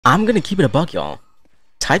I'm gonna keep it a buck, y'all.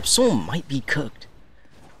 Type Soul might be cooked.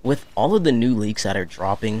 With all of the new leaks that are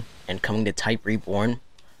dropping and coming to Type Reborn,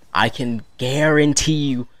 I can guarantee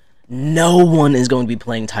you no one is going to be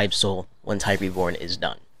playing Type Soul when Type Reborn is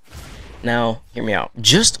done. Now, hear me out.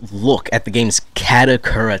 Just look at the game's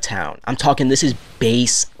Katakura town. I'm talking, this is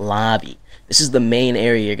base lobby. This is the main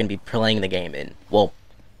area you're going to be playing the game in. Well,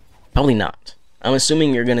 probably not. I'm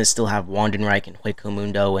assuming you're going to still have Wandenreich and Hueco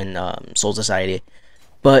Mundo and Soul Society.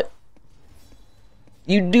 But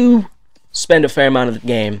you do spend a fair amount of the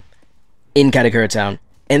game in Katakura town.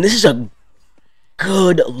 And this is a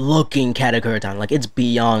good looking Katakura town. Like, it's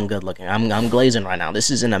beyond good looking. I'm glazing right now.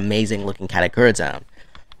 This is an amazing looking Katakura town.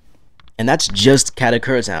 And that's just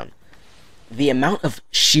Katakura town. The amount of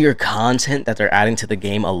sheer content that they're adding to the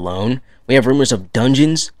game alone. We have rumors of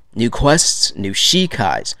dungeons, new quests, new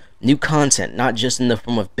Shikais, new content, not just in the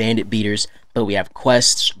form of bandit beaters, but we have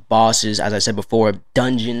quests, bosses, as I said before,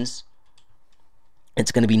 dungeons.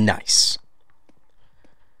 It's going to be nice.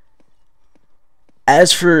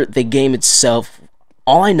 As for the game itself,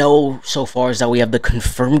 all I know so far is that we have the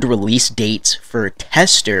confirmed release date for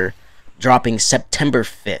Tester dropping September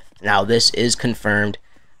 5th. Now, this is confirmed.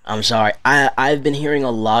 I'm sorry. I've been hearing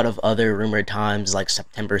a lot of other rumored times like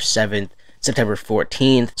September 7th, September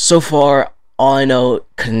 14th. So far, all I know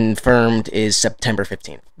confirmed is September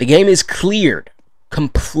 15th. The game is cleared,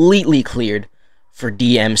 completely cleared for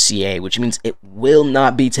DMCA, which means it will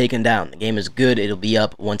not be taken down. The game is good. It'll be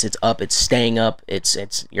up. Once it's up, it's staying up.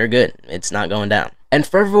 You're good. It's not going down. And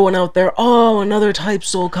for everyone out there, oh, another Type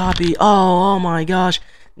Soul copy. Oh my gosh.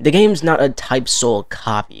 The game's not a Type Soul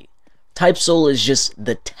copy. Type Soul is just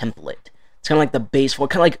the template. It's kind of like the base for,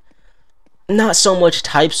 kind of like, not so much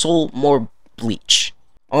Type Soul, more Bleach.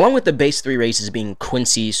 Along with the base 3 races being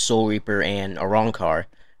Quincy, Soul Reaper, and Arrancar,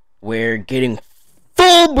 we're getting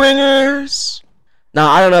Fullbringers! Now,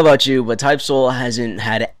 I don't know about you, but Type Soul hasn't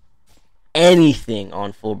had anything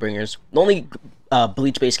on Fullbringers. The only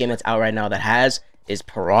Bleach-based game that's out right now that has is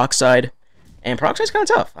Peroxide. And Peroxide's kind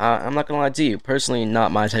of tough. I'm not going to lie to you. Personally,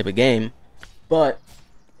 not my type of game. But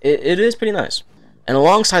it is pretty nice. And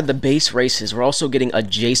alongside the base races, we're also getting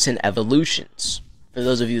adjacent evolutions. For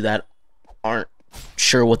those of you that aren't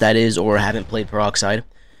sure what that is or haven't played Peroxide,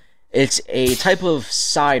 it's a type of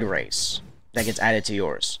side race that gets added to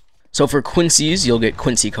yours. So for Quincy's, you'll get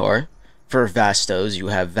Quincy Car. For Vastos, you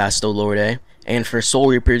have Vasto Lorde. And for Soul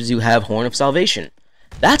Reapers, you have Horn of Salvation.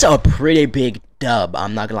 That's a pretty big dub,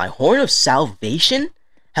 I'm not gonna lie. Horn of Salvation?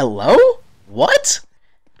 Hello? What?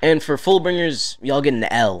 And for Fullbringers, y'all get an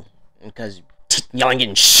L. Because y'all ain't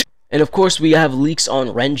getting shit. And of course, we have leaks on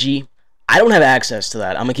Renji. I don't have access to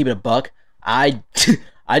that. I'm gonna keep it a buck. I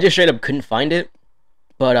just straight up couldn't find it.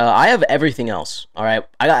 But I have everything else. Alright?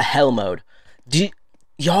 I got Hell Mode.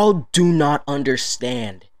 Y'all do not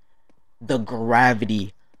understand the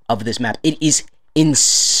gravity of this map. It is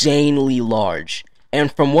insanely large.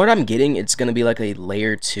 And from what I'm getting, it's going to be like a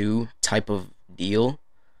layer 2 type of deal.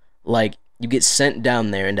 Like, you get sent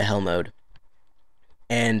down there into Hell Mode.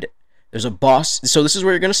 And there's a boss. So this is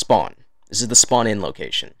where you're going to spawn. This is the spawn in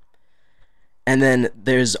location. And then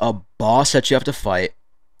there's a boss that you have to fight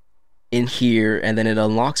in here. And then it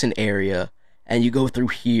unlocks an area. And you go through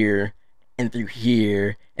here and through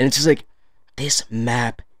here. And it's just like, this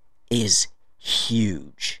map is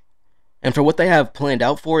huge. And for what they have planned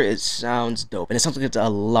out for it, sounds dope. And it sounds like it's a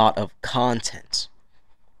lot of content.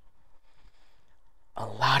 A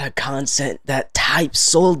lot of content that Type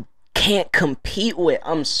Soul can't compete with.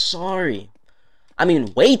 I'm sorry. I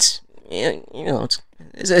mean, wait. You know,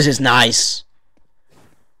 it's just nice.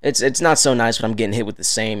 It's not so nice when I'm getting hit with the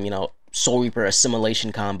same, you know, Soul Reaper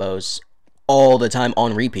assimilation combos all the time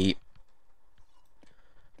on repeat.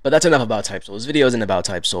 But that's enough about Type Soul. This video isn't about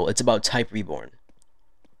Type Soul. It's about Type Reborn.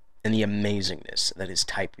 And the amazingness that is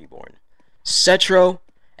Type Reborn. Cetro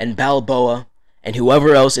and Balboa and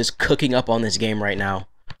whoever else is cooking up on this game right now,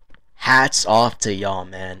 hats off to y'all,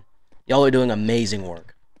 man. Y'all are doing amazing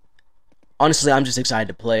work. Honestly, I'm just excited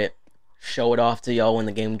to play it. Show it off to y'all when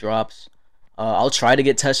the game drops. I'll try to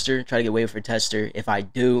get Tester, try to get waited for Tester. If I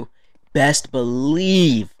do, best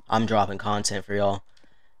believe I'm dropping content for y'all.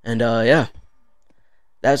 And yeah.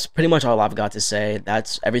 That's pretty much all I've got to say.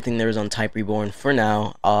 That's everything there is on Type Reborn for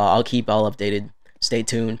now. I'll keep all updated. Stay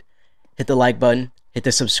tuned. Hit the like button. Hit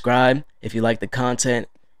the subscribe if you like the content.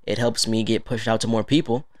 It helps me get pushed out to more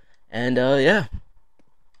people. And yeah.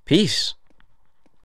 Peace.